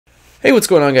Hey, what's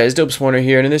going on, guys? Dopespawner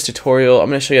here, and in this tutorial I'm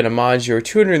going to show you how to mod your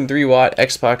 203 watt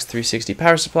Xbox 360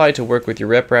 power supply to work with your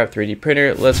RepRap 3D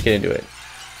printer. Let's get into it.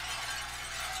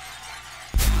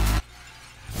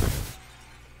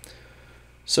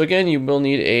 So again, you will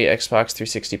need a Xbox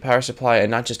 360 power supply,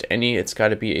 and not just any. It's got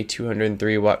to be a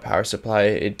 203 watt power supply.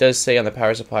 It does say on the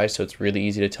power supply, so it's really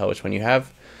easy to tell which one you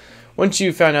have. Once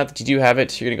you found out that you do have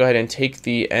it, you're going to go ahead and take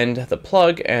the end of the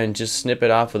plug and just snip it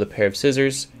off with a pair of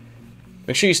scissors.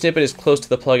 Make sure you snip it as close to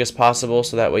the plug as possible,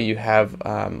 so that way you have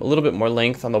a little bit more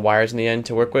length on the wires in the end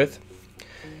to work with.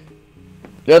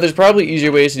 Now, there's probably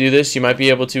easier ways to do this. You might be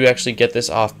able to actually get this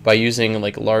off by using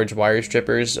like large wire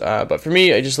strippers, but for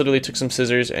me, I just literally took some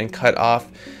scissors and cut off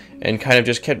and kind of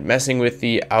just kept messing with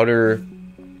the outer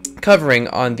covering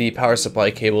on the power supply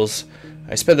cables.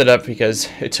 I sped that up because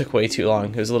it took way too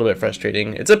long. It was a little bit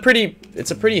frustrating. It's a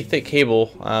pretty thick cable,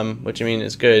 which I mean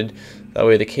is good. That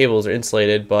way the cables are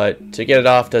insulated, but to get it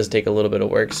off does take a little bit of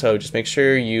work. So just make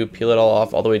sure you peel it all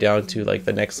off all the way down to like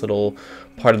the next little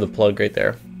part of the plug right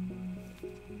there.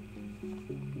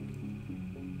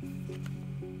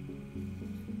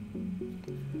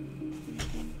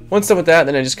 Once done with that,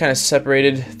 then I just kind of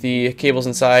separated the cables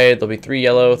inside. There'll be 3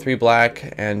 yellow, 3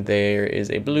 black, and there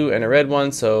is a blue and a red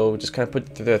one. So just kind of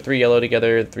put the 3 yellow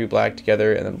together, 3 black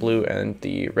together, and then blue and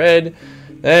the red.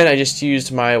 Then I just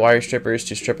used my wire strippers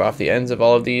to strip off the ends of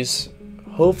all of these.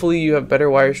 Hopefully you have better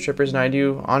wire strippers than I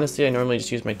do. Honestly, I normally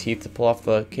just use my teeth to pull off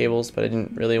the cables, but I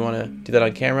didn't really want to do that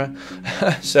on camera.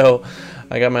 So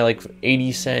I got my like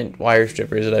 80-cent wire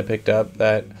strippers that I picked up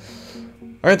that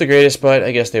aren't the greatest, but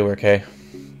I guess they were okay.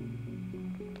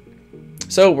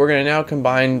 So we're going to now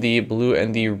combine the blue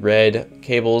and the red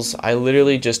cables. I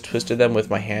literally just twisted them with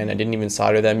my hand. I didn't even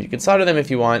solder them. You can solder them if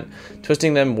you want.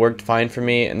 Twisting them worked fine for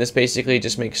me, and this basically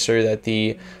just makes sure that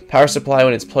the power supply,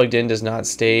 when it's plugged in, does not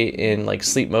stay in like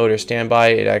sleep mode or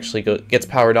standby. It actually gets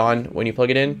powered on when you plug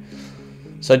it in.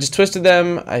 So I just twisted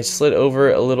them. I slid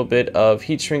over a little bit of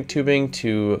heat shrink tubing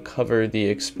to cover the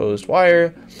exposed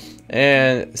wire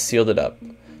and sealed it up.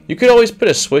 You could always put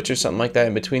a switch or something like that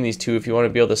in between these two if you want to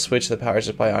be able to switch the power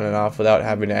supply on and off without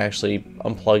having to actually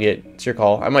unplug it. It's your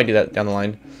call. I might do that down the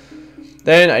line.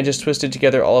 Then I just twisted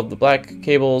together all of the black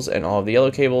cables and all of the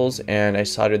yellow cables, and I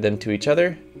soldered them to each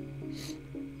other.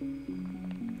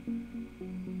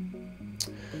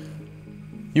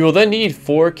 You will then need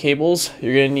 4 cables.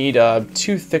 You're going to need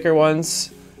 2 thicker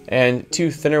ones and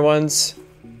 2 thinner ones.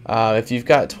 If you've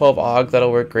got 12 AUG,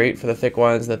 that'll work great for the thick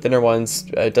ones. The thinner ones,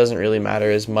 it doesn't really matter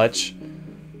as much.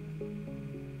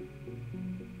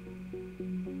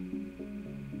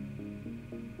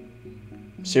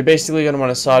 So you're basically going to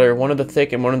want to solder one of the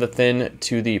thick and one of the thin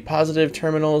to the positive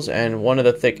terminals, and one of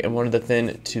the thick and one of the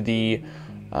thin to the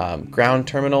ground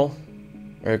terminal,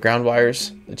 or ground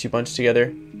wires that you bunch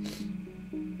together.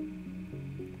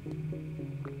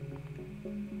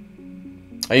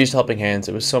 I used helping hands.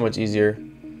 It was so much easier.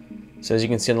 So as you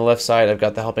can see on the left side, I've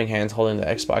got the helping hands holding the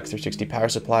Xbox 360 power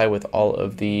supply with all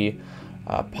of the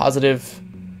positive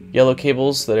yellow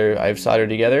cables that I've soldered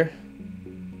together.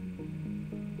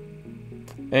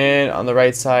 And on the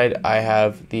right side, I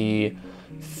have the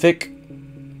thick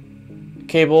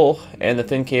cable and the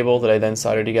thin cable that I then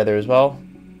soldered together as well.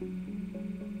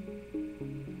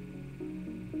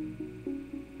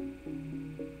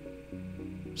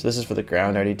 So this is for the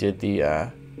ground. I already did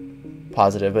the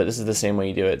positive, but this is the same way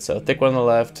you do it. So thick one on the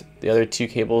left, the other 2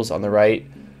 cables on the right,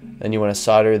 then you want to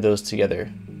solder those together.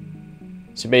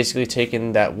 So basically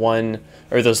taking that one,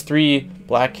 or those 3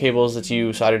 black cables that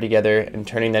you soldered together and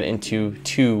turning that into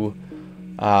 2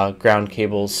 ground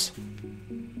cables.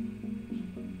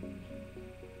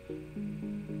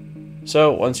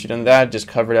 So once you've done that, just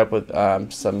cover it up with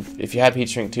some, if you have heat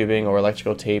shrink tubing or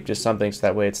electrical tape, just something so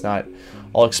that way it's not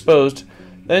all exposed.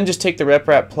 Then just take the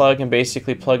RepRap plug and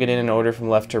basically plug it in order from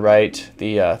left to right.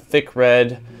 The thick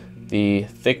red, the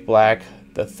thick black,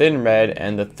 the thin red,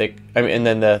 and the thick, and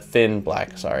then the thin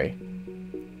black, sorry.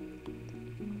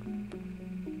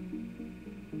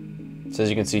 So as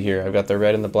you can see here, I've got the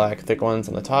red and the black thick ones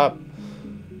on the top.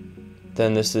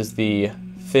 Then this is the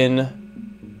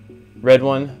thin red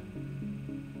one,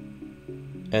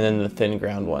 and then the thin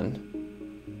ground one.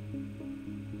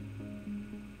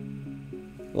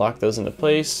 Lock those into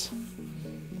place.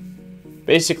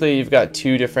 Basically, you've got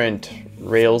 2 different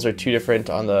rails, or 2 different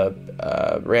on the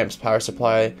ramp's power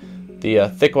supply. The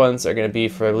thick ones are going to be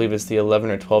for, I believe it's the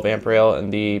 11 or 12 amp rail,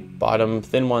 and the bottom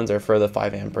thin ones are for the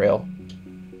 5 amp rail.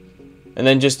 And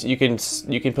then just you can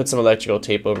put some electrical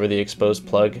tape over the exposed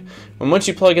plug. And once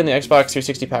you plug in the Xbox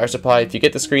 360 power supply, if you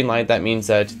get the screen light, that means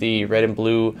that the red and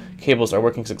blue cables are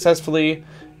working successfully,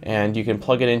 and you can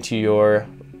plug it into your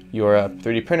your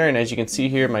 3D printer. And as you can see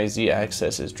here, my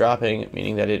Z-axis is dropping,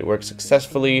 meaning that it works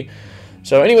successfully.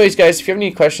 So anyways, guys, if you have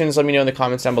any questions, let me know in the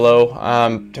comments down below.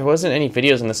 There wasn't any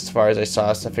videos on this as far as I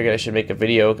saw, so I figured I should make a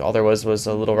video. All there was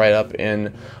a little write-up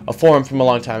in a forum from a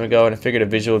long time ago, and I figured a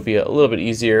visual would be a little bit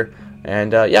easier.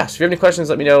 And yeah, so if you have any questions,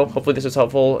 let me know. Hopefully this was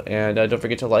helpful, and don't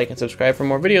forget to like and subscribe for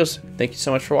more videos. Thank you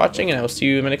so much for watching, and I will see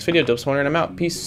you in my next video. Dope Soldering, and I'm out. Peace.